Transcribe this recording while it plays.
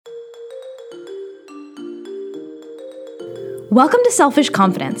Welcome to Selfish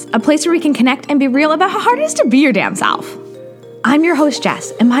Confidence, a place where we can connect and be real about how hard it is to be your damn self. I'm your host,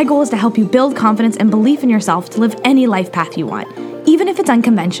 Jess, and my goal is to help you build confidence and belief in yourself to live any life path you want, even if it's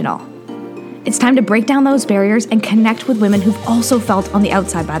unconventional. It's time to break down those barriers and connect with women who've also felt on the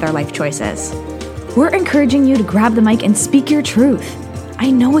outside by their life choices. We're encouraging you to grab the mic and speak your truth. I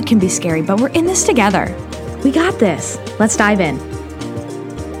know it can be scary, but we're in this together. We got this. Let's dive in.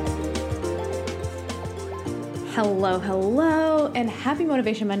 Hello, and happy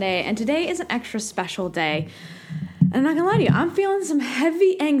Motivation Monday. And today is an extra special day. And I'm not gonna lie to you, I'm feeling some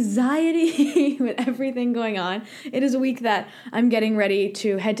heavy anxiety with everything going on. It is a week that I'm getting ready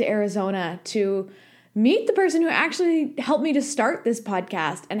to head to Arizona to meet the person who actually helped me to start this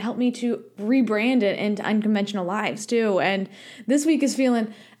podcast and helped me to rebrand it into Unconventional Lives too. And this week is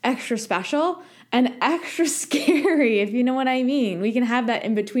feeling extra special and extra scary, if you know what I mean. We can have that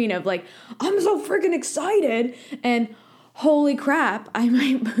in between of like, I'm so freaking excited and holy crap, I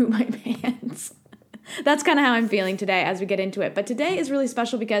might poop my pants. That's kind of how I'm feeling today as we get into it. But today is really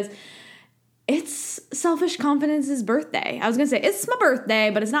special because it's Selfish Confidence's birthday. I was going to say it's my birthday,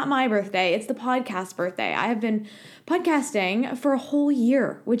 but it's not my birthday. It's the podcast birthday. I have been podcasting for a whole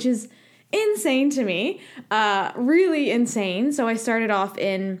year, which is insane to me, really insane. So I started off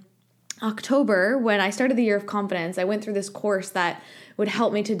in October when I started the Year of Confidence. I went through this course that would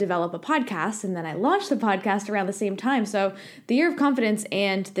help me to develop a podcast, and then I launched the podcast around the same time. So the Year of Confidence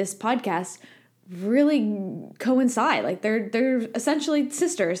and this podcast really coincide. Like they're essentially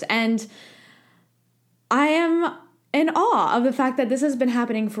sisters, and I am in awe of the fact that this has been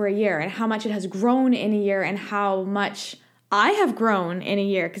happening for a year and how much it has grown in a year and how much I have grown in a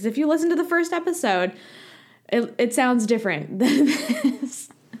year. Because if you listen to the first episode, it sounds different than this.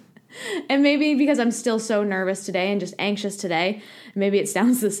 And maybe because I'm still so nervous today and just anxious today, maybe it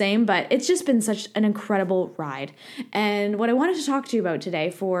sounds the same, but it's just been such an incredible ride. And what I wanted to talk to you about today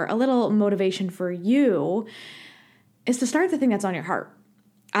for a little motivation for you is to start the thing that's on your heart.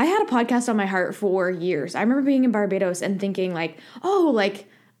 I had a podcast on my heart for years. I remember being in Barbados and thinking like,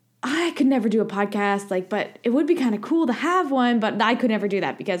 I could never do a podcast, but it would be kind of cool to have one, but I could never do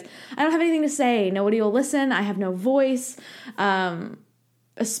that because I don't have anything to say. Nobody will listen. I have no voice.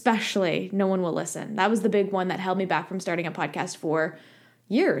 Especially no one will listen. That was the big one that held me back from starting a podcast for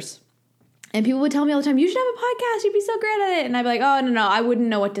years. And people would tell me all the time, you should have a podcast. You'd be so great at it. And I'd be like, oh, no, I wouldn't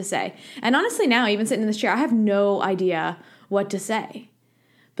know what to say. And honestly, now, even sitting in this chair, I have no idea what to say.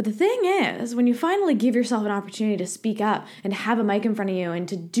 But the thing is, when you finally give yourself an opportunity to speak up and have a mic in front of you and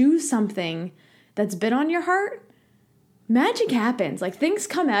to do something that's been on your heart, magic happens. Like things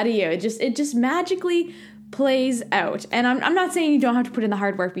come out of you. It just magically plays out. And I'm not saying you don't have to put in the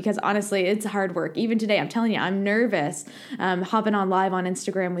hard work because honestly, it's hard work. Even today, I'm telling you, I'm nervous hopping on live on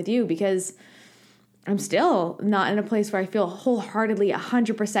Instagram with you because I'm still not in a place where I feel wholeheartedly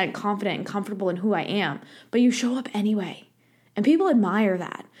 100% confident and comfortable in who I am. But you show up anyway. And people admire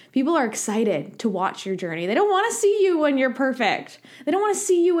that. People are excited to watch your journey. They don't want to see you when you're perfect. They don't want to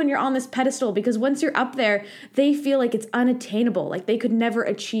see you when you're on this pedestal because once you're up there, they feel like it's unattainable. Like they could never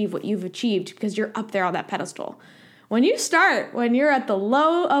achieve what you've achieved because you're up there on that pedestal. When you're at the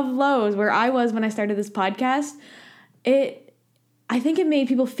low of lows where I was when I started this podcast, I think it made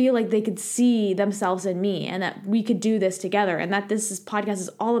people feel like they could see themselves in me and that we could do this together and that podcast is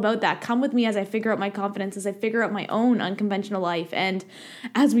all about that. Come with me as I figure out my confidence, as I figure out my own unconventional life. And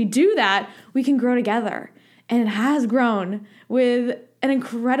as we do that, we can grow together. And it has grown with an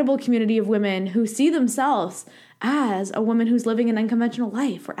incredible community of women who see themselves as a woman who's living an unconventional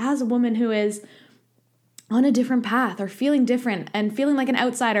life or as a woman who is on a different path or feeling different and feeling like an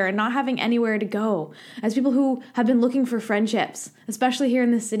outsider and not having anywhere to go. As people who have been looking for friendships, especially here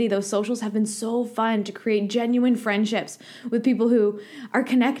in the city, those socials have been so fun to create genuine friendships with people who are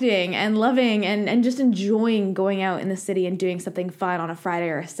connecting and loving and just enjoying going out in the city and doing something fun on a Friday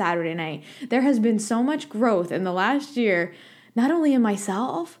or a Saturday night. There has been so much growth in the last year, not only in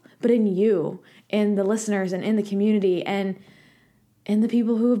myself, but in you, in the listeners and in the community and in the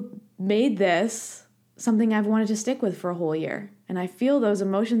people who have made this something I've wanted to stick with for a whole year. And I feel those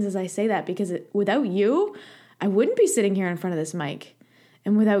emotions as I say that because without you, I wouldn't be sitting here in front of this mic.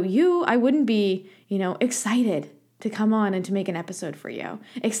 And without you, I wouldn't be, excited to come on and to make an episode for you,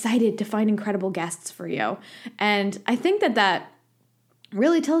 excited to find incredible guests for you. And I think that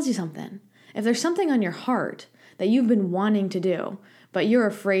really tells you something. If there's something on your heart that you've been wanting to do, but you're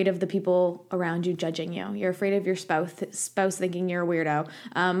afraid of the people around you judging you. You're afraid of your spouse thinking you're a weirdo.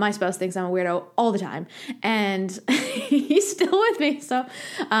 My spouse thinks I'm a weirdo all the time, and he's still with me. So,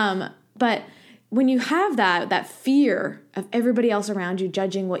 but when you have that fear of everybody else around you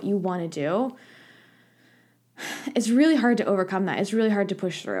judging what you want to do, it's really hard to overcome that. It's really hard to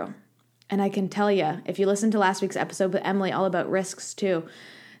push through. And I can tell you, if you listened to last week's episode with Emily all about risks too,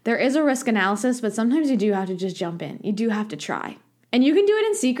 there is a risk analysis, but sometimes you do have to just jump in. You do have to try. And you can do it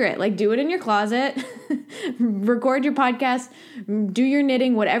in secret, like do it in your closet, record your podcast, do your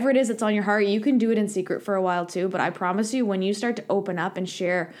knitting, whatever it is that's on your heart. You can do it in secret for a while too. But I promise you, when you start to open up and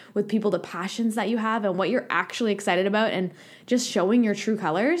share with people the passions that you have and what you're actually excited about and just showing your true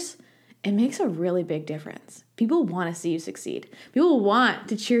colors, it makes a really big difference. People want to see you succeed. People want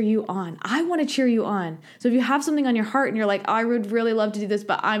to cheer you on. I want to cheer you on. So if you have something on your heart and you're like, oh, I would really love to do this,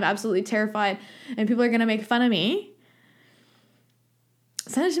 but I'm absolutely terrified and people are going to make fun of me,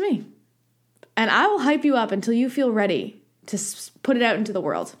 send it to me. And I will hype you up until you feel ready to put it out into the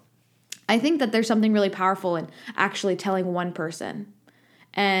world. I think that there's something really powerful in actually telling one person.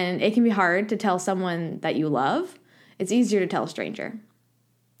 And it can be hard to tell someone that you love. It's easier to tell a stranger.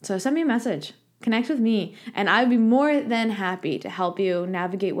 So send me a message. Connect with me. And I'd be more than happy to help you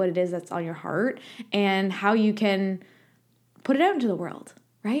navigate what it is that's on your heart and how you can put it out into the world,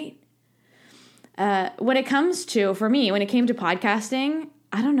 right? When it comes to, for me, when it came to podcasting,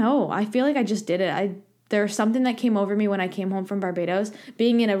 I don't know. I feel like I just did it. There's something that came over me when I came home from Barbados,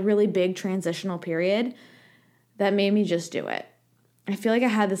 being in a really big transitional period, that made me just do it. I feel like I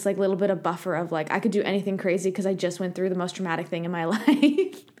had this like little bit of buffer of like, I could do anything crazy because I just went through the most traumatic thing in my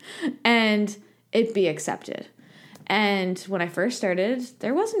life and it be accepted. And when I first started,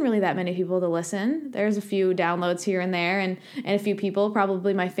 there wasn't really that many people to listen. There's a few downloads here and there and a few people,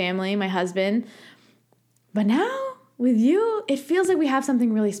 probably my family, my husband. But now with you, it feels like we have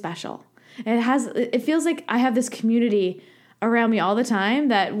something really special. It feels like I have this community around me all the time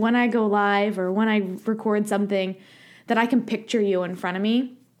that when I go live or when I record something, that I can picture you in front of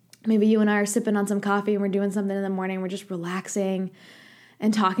me. Maybe you and I are sipping on some coffee and we're doing something in the morning. We're just relaxing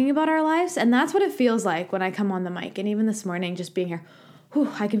and talking about our lives. And that's what it feels like when I come on the mic. And even this morning, just being here,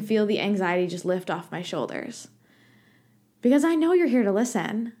 I can feel the anxiety just lift off my shoulders. Because I know you're here to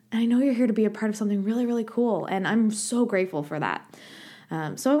listen. And I know you're here to be a part of something really, really cool. And I'm so grateful for that.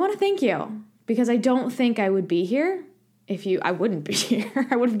 So I want to thank you because I don't think I would be here I wouldn't be here.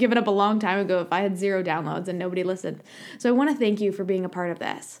 I would have given up a long time ago if I had 0 downloads and nobody listened. So I want to thank you for being a part of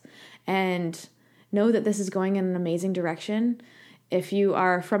this and know that this is going in an amazing direction. If you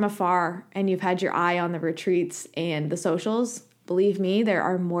are from afar and you've had your eye on the retreats and the socials, believe me, there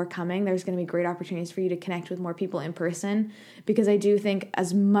are more coming. There's going to be great opportunities for you to connect with more people in person because I do think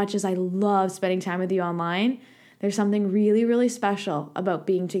as much as I love spending time with you online, there's something really, really special about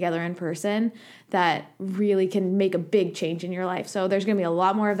being together in person that really can make a big change in your life. So there's going to be a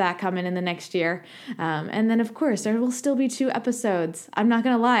lot more of that coming in the next year. And then, of course, there will still be 2 episodes. I'm not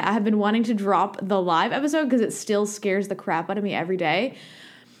going to lie. I have been wanting to drop the live episode because it still scares the crap out of me every day.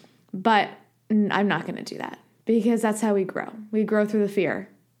 But I'm not going to do that because that's how we grow. We grow through the fear.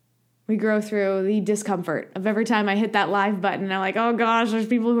 We grow through the discomfort of every time I hit that live button and I'm like, oh gosh, there's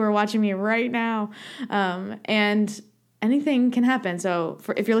people who are watching me right now. And anything can happen. So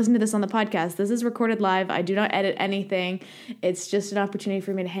if you're listening to this on the podcast, this is recorded live. I do not edit anything. It's just an opportunity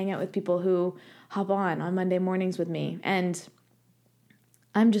for me to hang out with people who hop on Monday mornings with me. And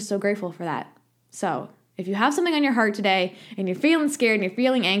I'm just so grateful for that. So if you have something on your heart today and you're feeling scared and you're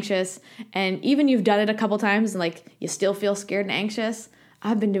feeling anxious, and even you've done it a couple times and like you still feel scared and anxious,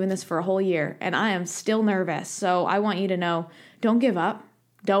 I've been doing this for a whole year and I am still nervous. So I want you to know, don't give up.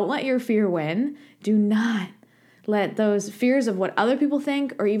 Don't let your fear win. Do not let those fears of what other people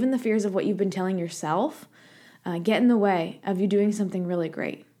think or even the fears of what you've been telling yourself get in the way of you doing something really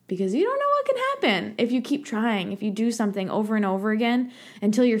great. Because you don't know what can happen if you keep trying, if you do something over and over again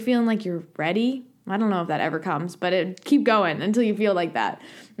until you're feeling like you're ready. I don't know if that ever comes, but keep going until you feel like that.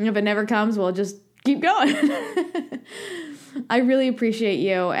 And if it never comes, well, just keep going. I really appreciate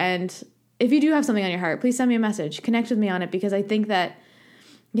you. And if you do have something on your heart, please send me a message. Connect with me on it because I think that,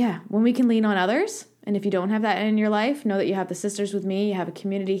 when we can lean on others, and if you don't have that in your life, know that you have the Sisters with Me, you have a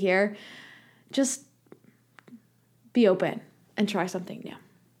community here. Just be open and try something new.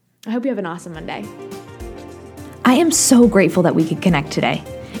 I hope you have an awesome Monday. I am so grateful that we could connect today.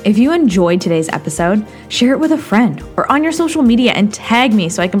 If you enjoyed today's episode, share it with a friend or on your social media and tag me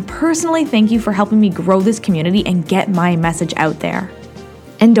so I can personally thank you for helping me grow this community and get my message out there.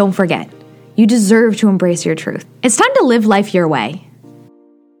 And don't forget, you deserve to embrace your truth. It's time to live life your way.